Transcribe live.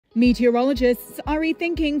Meteorologists are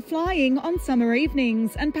rethinking flying on summer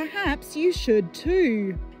evenings, and perhaps you should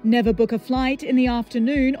too. Never book a flight in the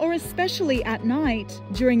afternoon or especially at night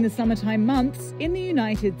during the summertime months in the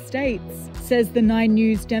United States, says the 9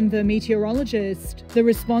 News Denver meteorologist. The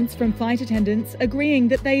response from flight attendants agreeing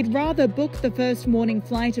that they'd rather book the first morning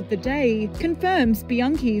flight of the day confirms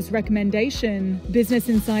Bianchi's recommendation. Business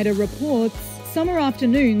Insider reports summer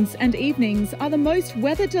afternoons and evenings are the most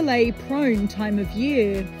weather delay prone time of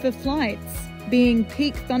year for flights. Being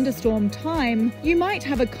peak thunderstorm time, you might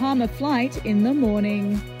have a calmer flight in the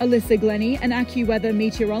morning. Alyssa Glennie, an AccuWeather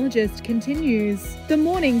meteorologist, continues. The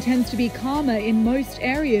morning tends to be calmer in most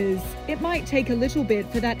areas. It might take a little bit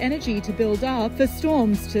for that energy to build up for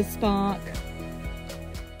storms to spark.